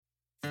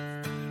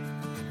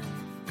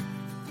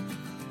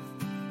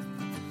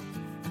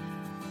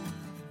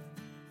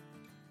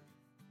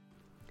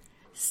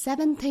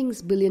7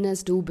 things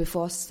billionaires do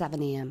before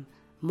 7 a.m.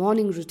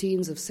 Morning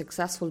routines of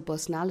successful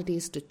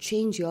personalities to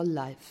change your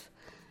life.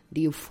 Do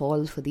you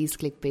fall for these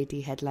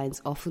clickbaity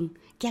headlines often?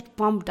 Get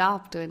pumped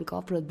up to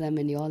incorporate them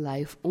in your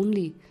life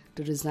only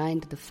to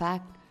resign to the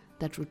fact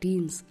that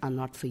routines are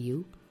not for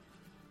you?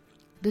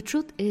 The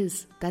truth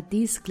is that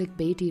these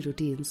clickbaity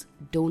routines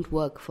don't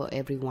work for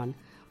everyone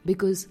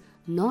because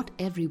not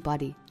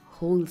everybody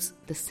holds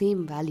the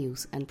same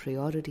values and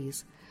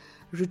priorities.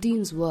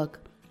 Routines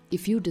work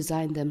if you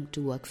design them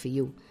to work for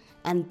you.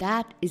 And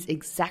that is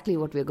exactly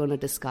what we're going to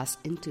discuss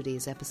in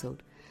today's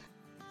episode.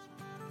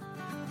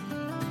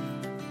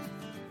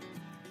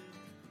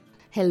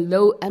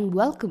 Hello and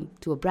welcome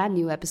to a brand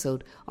new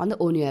episode on the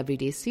Own Your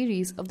Everyday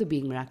series of the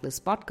Being Miraculous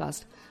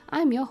podcast.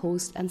 I'm your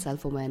host and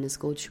self-awareness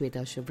coach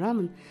Shweta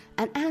Shibraman,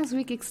 and as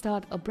we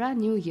kickstart a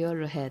brand new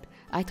year ahead,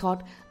 I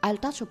thought I'll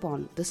touch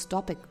upon this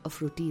topic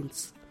of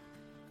routines.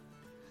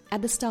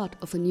 At the start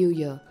of a new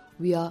year,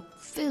 we are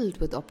filled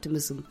with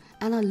optimism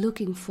and are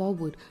looking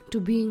forward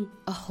to being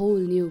a whole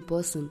new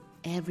person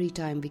every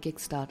time we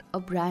kickstart a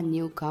brand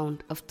new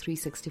count of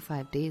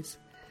 365 days.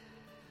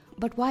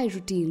 But why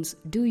routines?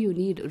 Do you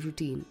need a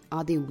routine?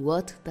 Are they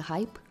worth the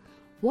hype?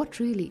 What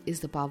really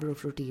is the power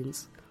of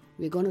routines?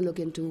 We're going to look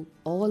into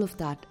all of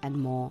that and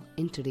more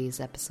in today's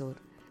episode.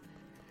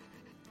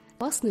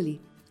 Personally,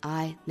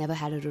 I never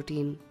had a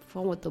routine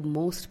for the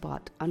most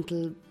part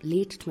until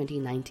late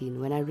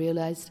 2019 when I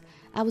realized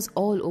I was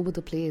all over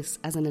the place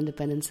as an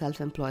independent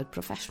self-employed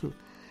professional.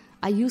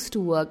 I used to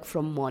work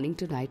from morning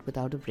to night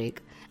without a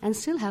break and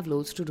still have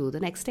loads to do the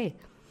next day.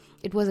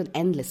 It was an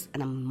endless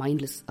and a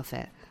mindless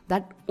affair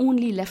that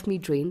only left me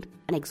drained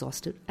and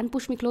exhausted and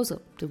pushed me closer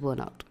to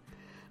burnout.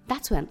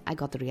 That's when I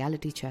got the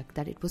reality check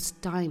that it was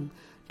time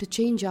to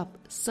change up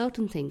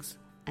certain things,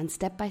 and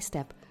step by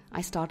step I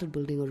started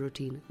building a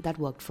routine that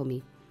worked for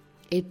me.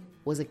 It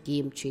was a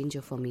game changer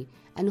for me,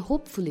 and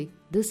hopefully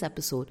this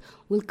episode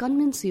will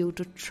convince you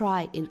to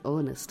try in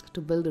earnest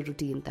to build a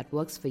routine that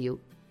works for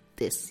you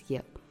this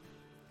year.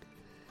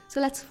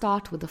 So let's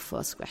start with the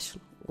first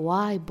question.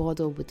 Why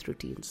bother with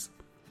routines?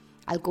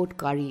 I'll quote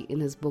Kari in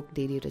his book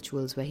Daily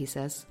Rituals, where he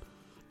says,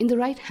 "In the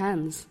right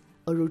hands,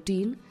 a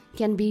routine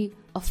can be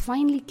a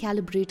finely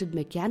calibrated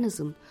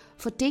mechanism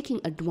for taking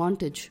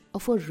advantage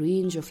of a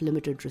range of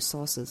limited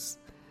resources.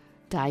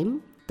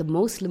 Time, the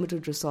most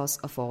limited resource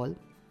of all,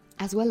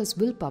 as well as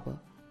willpower,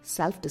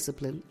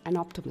 self-discipline, and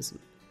optimism.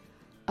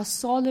 A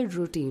solid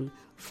routine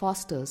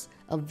fosters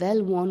a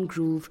well-worn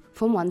groove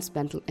for one's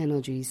mental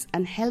energies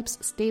and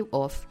helps stave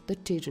off the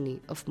tyranny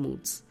of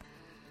moods.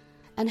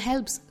 And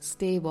helps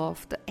stave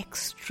off the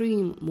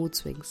extreme mood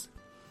swings."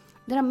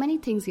 There are many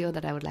things here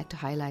that I would like to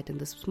highlight in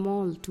the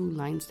small 2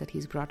 lines that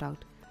he's brought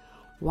out.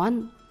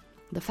 One,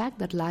 the fact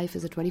that life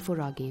is a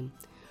 24-hour game.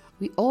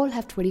 We all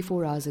have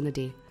 24 hours in a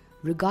day.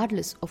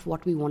 Regardless of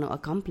what we want to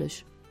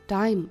accomplish,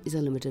 time is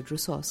a limited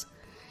resource.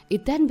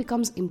 It then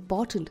becomes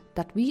important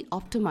that we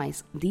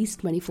optimize these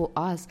 24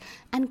 hours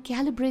and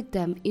calibrate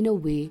them in a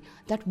way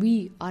that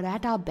we are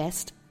at our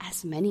best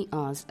as many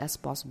hours as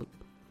possible.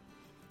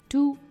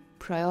 2,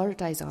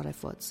 prioritize our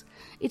efforts.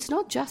 It's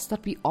not just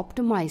that we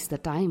optimize the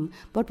time,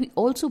 but we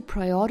also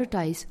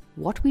prioritize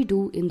what we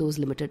do in those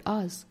limited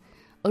hours.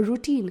 A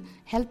routine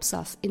helps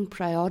us in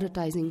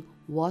prioritizing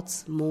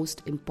what's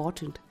most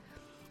important.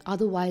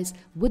 Otherwise,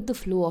 with the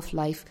flow of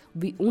life,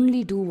 we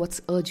only do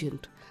what's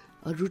urgent.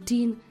 A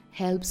routine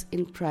helps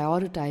in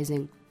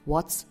prioritizing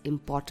what's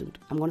important.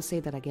 I'm going to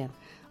say that again.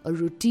 A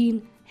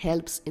routine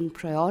helps in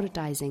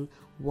prioritizing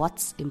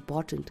what's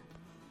important.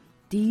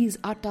 These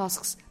are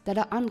tasks that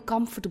are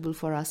uncomfortable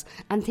for us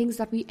and things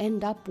that we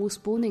end up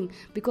postponing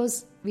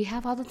because we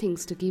have other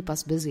things to keep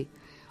us busy.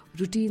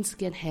 Routines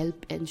can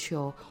help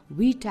ensure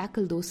we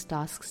tackle those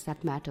tasks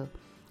that matter.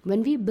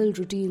 When we build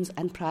routines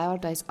and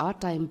prioritize our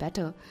time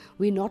better,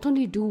 we not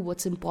only do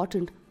what's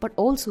important, but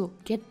also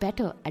get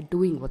better at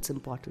doing what's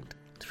important.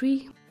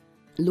 3,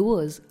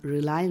 lowers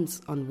reliance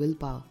on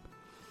willpower.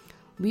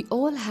 We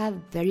all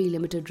have very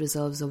limited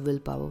reserves of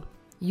willpower.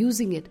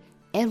 Using it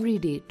every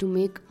day to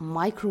make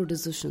micro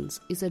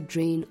decisions is a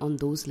drain on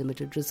those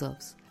limited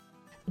reserves.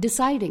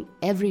 Deciding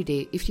every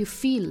day if you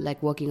feel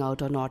like working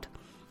out or not,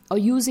 or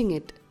using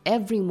it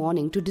every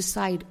morning to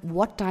decide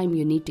what time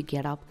you need to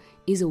get up,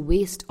 is a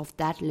waste of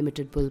that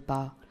limited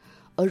willpower.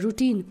 A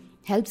routine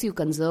helps you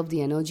conserve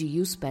the energy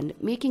you spend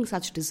making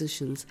such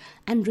decisions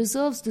and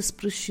reserves this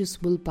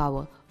precious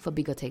willpower for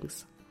bigger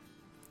things.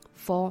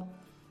 4,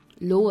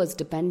 lowers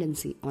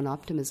dependency on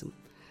optimism.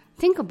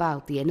 Think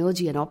about the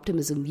energy and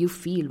optimism you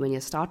feel when you're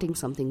starting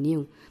something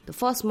new. The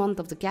first month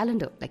of the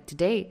calendar, like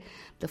today,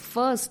 the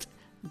first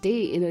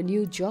day in a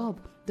new job,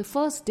 the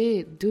first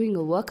day doing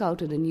a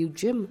workout in a new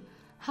gym.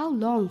 How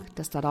long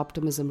does that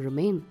optimism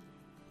remain?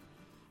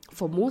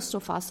 For most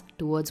of us,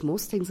 towards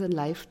most things in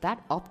life,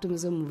 that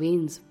optimism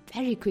wanes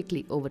very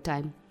quickly over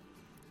time.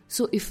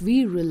 So if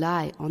we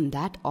rely on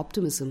that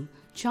optimism,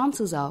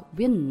 chances are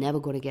we're never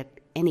going to get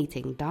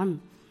anything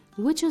done,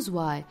 which is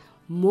why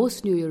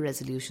most New Year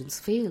resolutions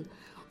fail.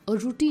 A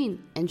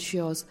routine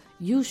ensures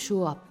you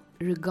show up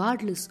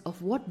regardless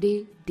of what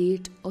day,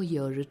 date, or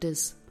year it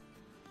is.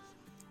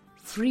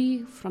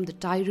 Free from the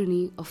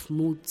tyranny of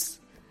moods.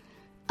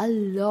 A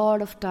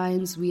lot of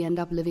times we end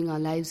up living our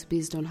lives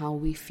based on how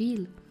we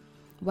feel.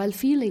 While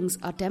feelings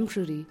are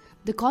temporary,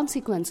 the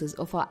consequences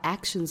of our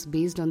actions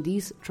based on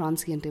these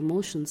transient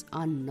emotions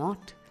are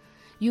not.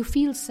 You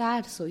feel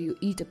sad, so you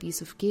eat a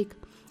piece of cake.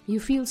 You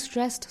feel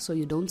stressed, so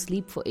you don't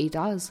sleep for 8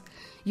 hours.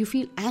 You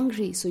feel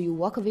angry, so you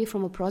walk away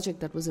from a project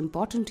that was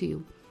important to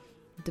you.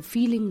 The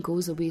feeling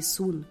goes away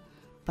soon,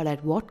 but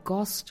at what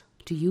cost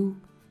to you,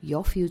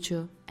 your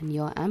future, and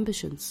your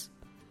ambitions?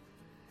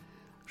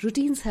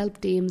 Routines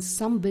help tame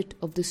some bit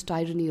of this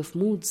tyranny of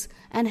moods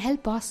and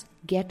help us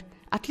get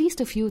at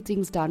least a few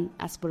things done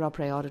as per our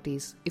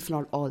priorities, if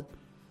not all.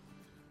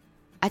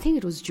 I think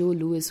it was Joe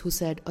Louis who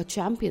said a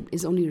champion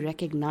is only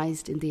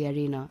recognized in the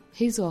arena.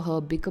 His or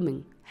her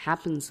becoming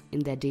happens in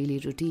their daily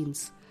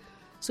routines.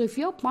 So if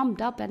you're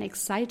pumped up and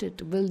excited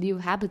to build new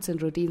habits and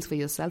routines for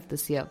yourself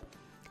this year,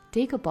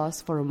 take a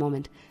pause for a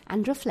moment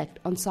and reflect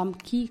on some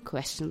key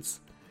questions.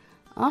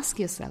 Ask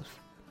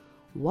yourself,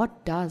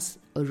 what does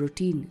a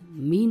routine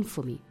mean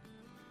for me?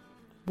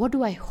 What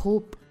do I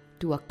hope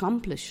to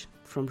accomplish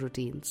from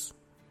routines?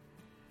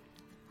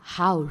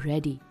 How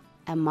ready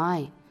am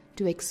I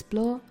to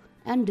explore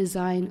and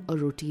design a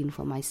routine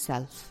for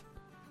myself?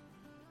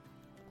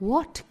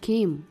 What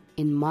came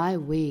in my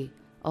way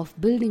of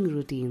building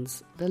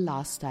routines the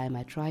last time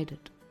I tried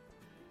it?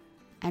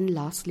 And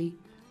lastly,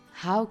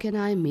 how can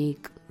I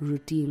make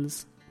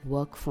routines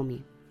work for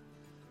me?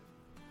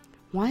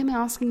 Why am I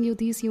asking you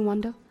these, you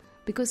wonder?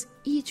 Because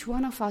each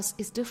one of us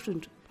is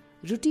different.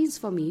 Routines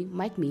for me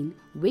might mean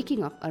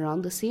waking up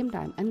around the same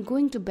time and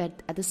going to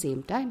bed at the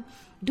same time,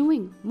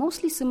 doing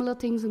mostly similar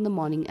things in the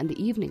morning and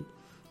the evening.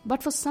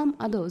 But for some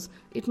others,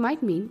 it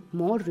might mean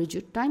more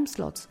rigid time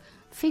slots,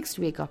 fixed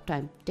wake-up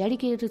time,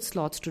 dedicated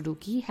slots to do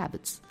key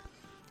habits.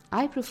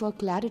 I prefer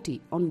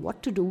clarity on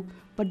what to do,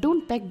 but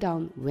don't peg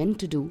down when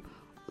to do,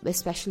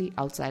 especially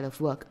outside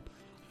of work.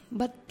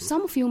 But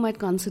some of you might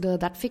consider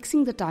that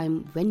fixing the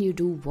time when you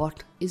do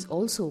what is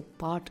also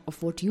part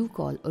of what you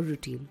call a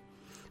routine.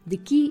 The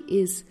key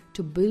is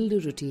to build a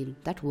routine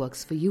that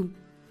works for you.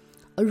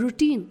 A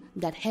routine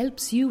that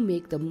helps you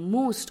make the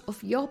most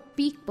of your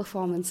peak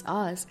performance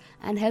hours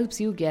and helps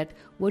you get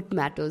what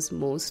matters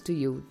most to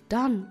you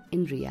done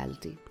in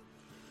reality.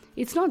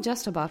 It's not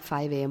just about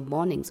 5 a.m.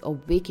 mornings or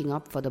waking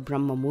up for the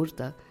Brahma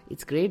Muhurta.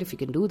 It's great if you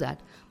can do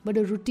that, but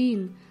a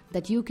routine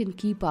that you can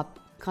keep up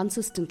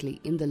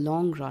consistently in the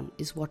long run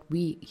is what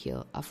we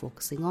here are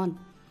focusing on.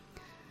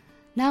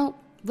 Now,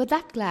 with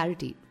that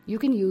clarity, you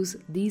can use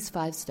these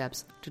 5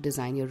 steps to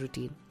design your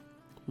routine.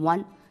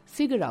 1.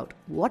 Figure out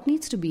what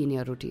needs to be in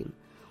your routine.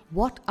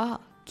 What are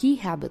key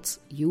habits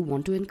you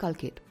want to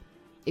inculcate?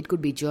 It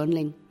could be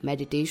journaling,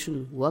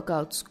 meditation,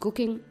 workouts,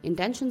 cooking,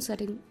 intention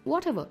setting,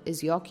 whatever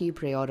is your key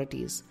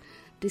priorities.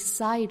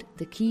 Decide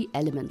the key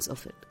elements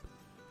of it.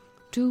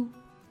 2.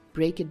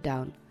 Break it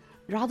down.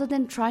 Rather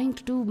than trying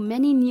to do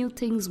many new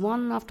things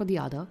one after the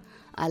other,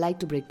 I like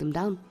to break them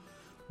down.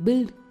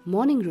 Build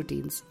morning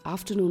routines,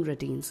 afternoon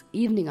routines,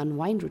 evening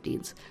unwind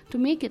routines to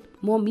make it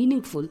more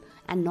meaningful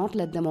and not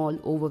let them all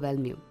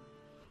overwhelm you.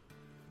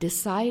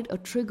 Decide a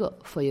trigger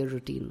for your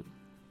routine.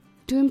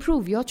 To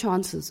improve your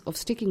chances of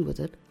sticking with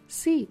it,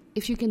 see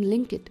if you can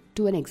link it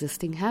to an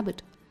existing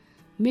habit.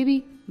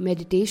 Maybe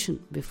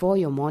meditation before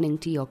your morning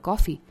tea or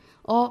coffee,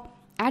 or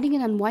adding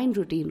an unwind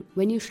routine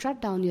when you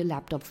shut down your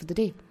laptop for the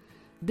day.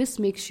 This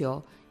makes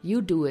sure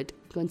you do it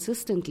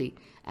consistently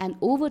and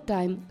over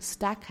time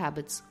stack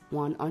habits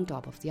one on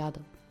top of the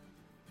other.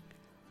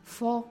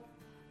 4.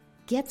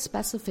 Get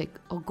specific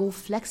or go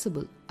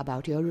flexible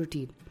about your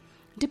routine.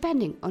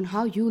 Depending on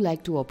how you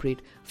like to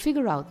operate,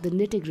 figure out the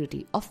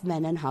nitty-gritty of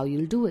when and how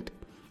you'll do it.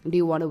 Do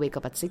you want to wake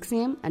up at 6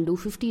 a.m. and do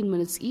 15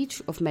 minutes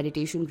each of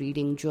meditation,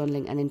 reading,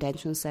 journaling, and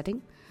intention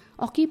setting?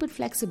 Or keep it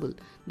flexible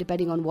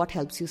depending on what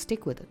helps you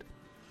stick with it?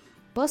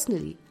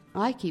 Personally,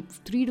 I keep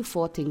 3 to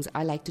 4 things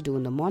I like to do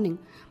in the morning,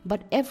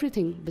 but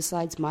everything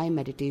besides my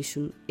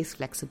meditation is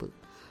flexible.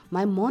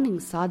 My morning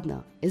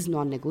sadhana is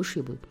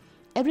non-negotiable.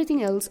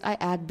 Everything else I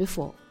add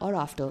before or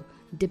after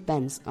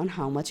depends on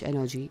how much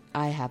energy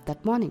I have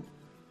that morning.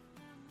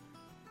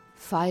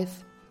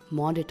 5.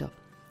 Monitor.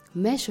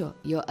 Measure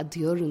your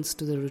adherence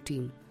to the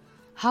routine.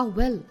 How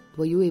well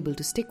were you able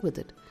to stick with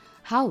it?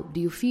 How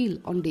do you feel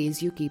on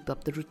days you keep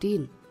up the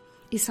routine?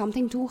 Is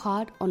something too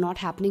hard or not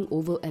happening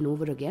over and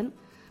over again?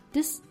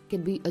 This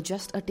can be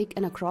just a tick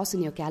and a cross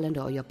in your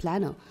calendar or your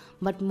planner,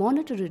 but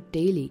monitor it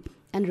daily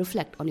and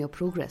reflect on your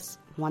progress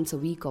once a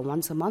week or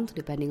once a month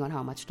depending on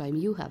how much time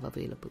you have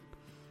available.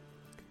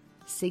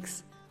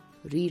 6.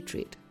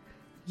 Reiterate.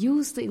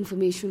 Use the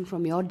information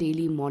from your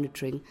daily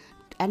monitoring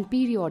and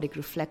periodic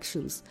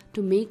reflections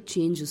to make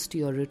changes to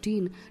your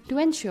routine to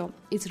ensure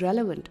it's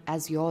relevant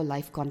as your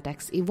life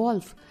contexts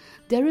evolve.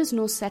 There is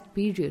no set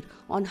period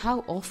on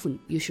how often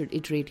you should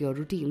iterate your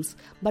routines,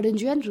 but in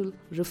general,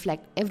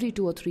 reflect every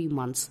 2 or 3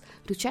 months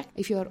to check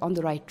if you're on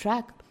the right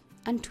track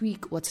and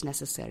tweak what's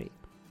necessary.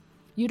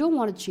 You don't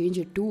want to change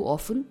it too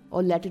often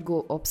or let it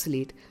go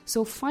obsolete,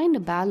 so find a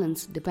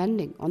balance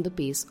depending on the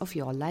pace of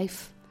your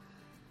life.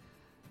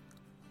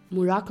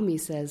 Murakami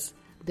says,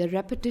 the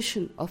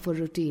repetition of a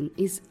routine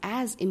is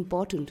as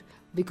important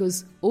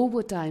because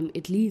over time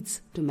it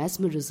leads to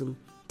mesmerism,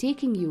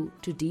 taking you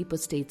to deeper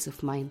states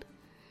of mind.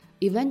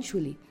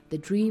 Eventually, the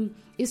dream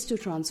is to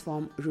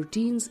transform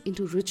routines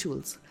into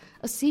rituals,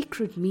 a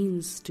sacred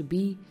means to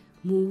be,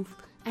 move,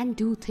 and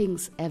do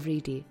things every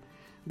day.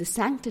 The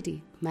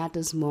sanctity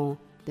matters more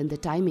than the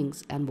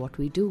timings and what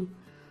we do.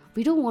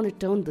 We don't want to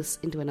turn this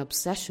into an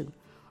obsession,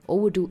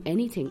 overdo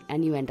anything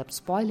and you end up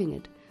spoiling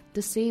it.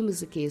 The same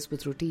is the case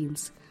with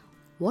routines.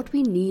 What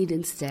we need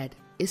instead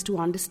is to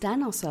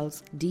understand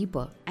ourselves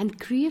deeper and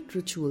create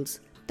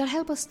rituals that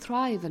help us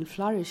thrive and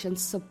flourish and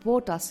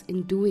support us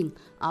in doing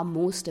our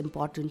most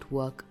important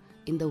work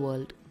in the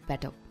world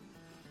better.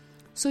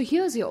 So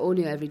here's your Own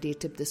Your Everyday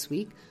tip this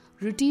week.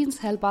 Routines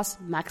help us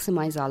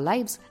maximize our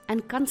lives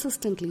and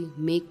consistently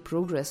make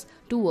progress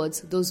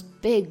towards those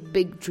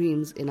big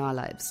dreams in our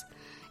lives.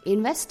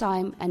 Invest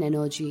time and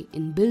energy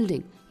in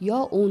building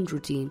your own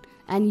routine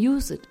and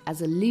use it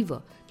as a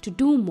lever to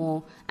do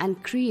more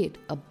and create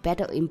a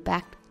better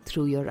impact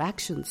through your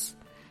actions.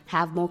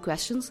 Have more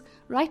questions?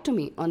 Write to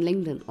me on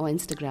LinkedIn or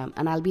Instagram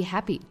and I'll be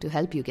happy to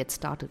help you get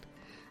started.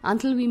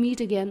 Until we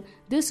meet again,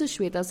 this is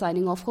Shweta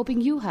signing off,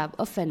 hoping you have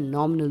a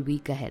phenomenal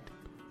week ahead.